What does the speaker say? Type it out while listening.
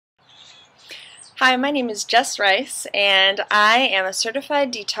Hi, my name is Jess Rice, and I am a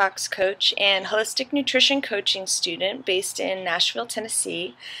certified detox coach and holistic nutrition coaching student based in Nashville,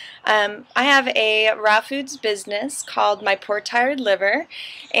 Tennessee. I have a raw foods business called My Poor Tired Liver,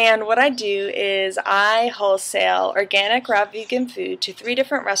 and what I do is I wholesale organic raw vegan food to 3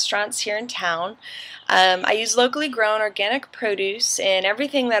 different restaurants here in town. I use locally grown organic produce in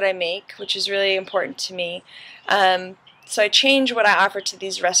everything that I make, which is really important to me. So I change what I offer to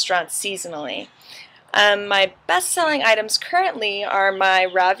these restaurants seasonally. My best-selling items currently are my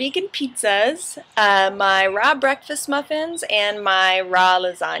raw vegan pizzas, my raw breakfast muffins, and my raw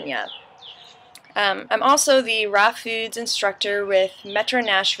lasagna. I'm also the raw foods instructor with Metro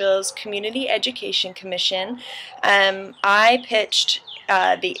Nashville's Community Education Commission. I pitched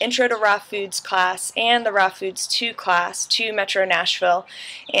the Intro to Raw Foods class and the Raw Foods 2 class to Metro Nashville,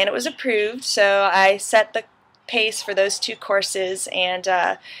 and it was approved, so I set the pace for those 2 courses, and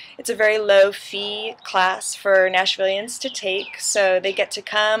it's a very low fee class for Nashvillians to take, so they get to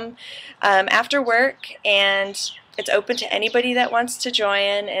come after work, and it's open to anybody that wants to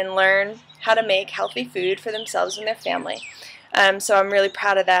join and learn how to make healthy food for themselves and their family. So I'm really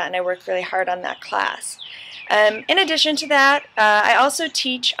proud of that, and I work really hard on that class. In addition to that, I also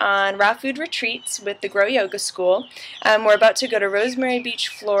teach on raw food retreats with the Grow Yoga School. We're about to go to Rosemary Beach,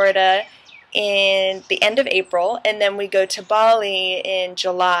 Florida in the end of April, and then we go to Bali in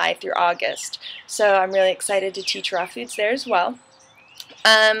July through August. So I'm really excited to teach raw foods there as well.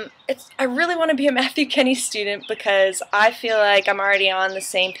 I really want to be a Matthew Kenney student because I feel like I'm already on the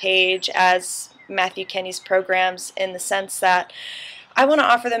same page as Matthew Kenney's programs, in the sense that I want to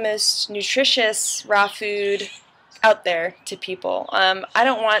offer the most nutritious raw food out there to people. I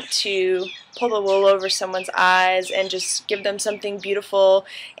don't want to pull the wool over someone's eyes and just give them something beautiful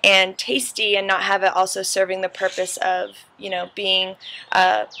and tasty and not have it also serving the purpose of, being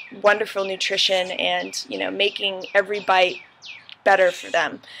wonderful nutrition and, making every bite better for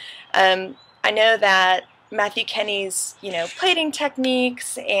them. I know that Matthew Kenney's, plating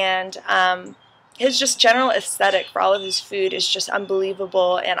techniques and his just general aesthetic for all of his food is just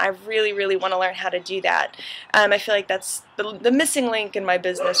unbelievable, and I really, really want to learn how to do that. I feel like that's the missing link in my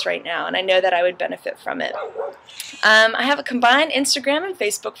business right now, and I know that I would benefit from it. I have a combined Instagram and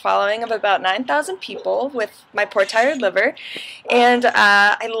Facebook following of about 9,000 people with My Poor Tired Liver, and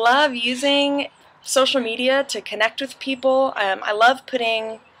I love using social media to connect with people. I love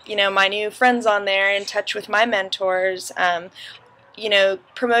putting my new friends on there, in touch with my mentors,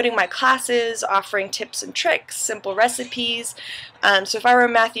 promoting my classes, offering tips and tricks, simple recipes. So if I were a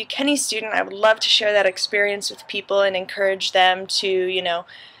Matthew Kenney student, I would love to share that experience with people and encourage them to,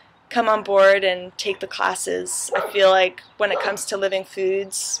 come on board and take the classes. I feel like when it comes to living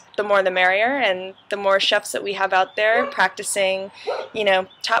foods, the more the merrier, and the more chefs that we have out there practicing,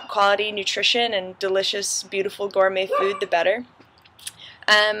 top quality nutrition and delicious, beautiful gourmet food, the better.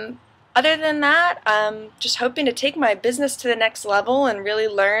 Other than that, just hoping to take my business to the next level and really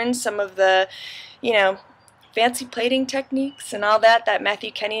learn some of the, fancy plating techniques and all that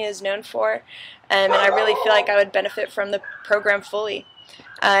Matthew Kenney is known for. And I really feel like I would benefit from the program fully.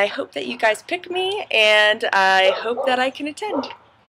 I hope that you guys pick me, and I hope that I can attend.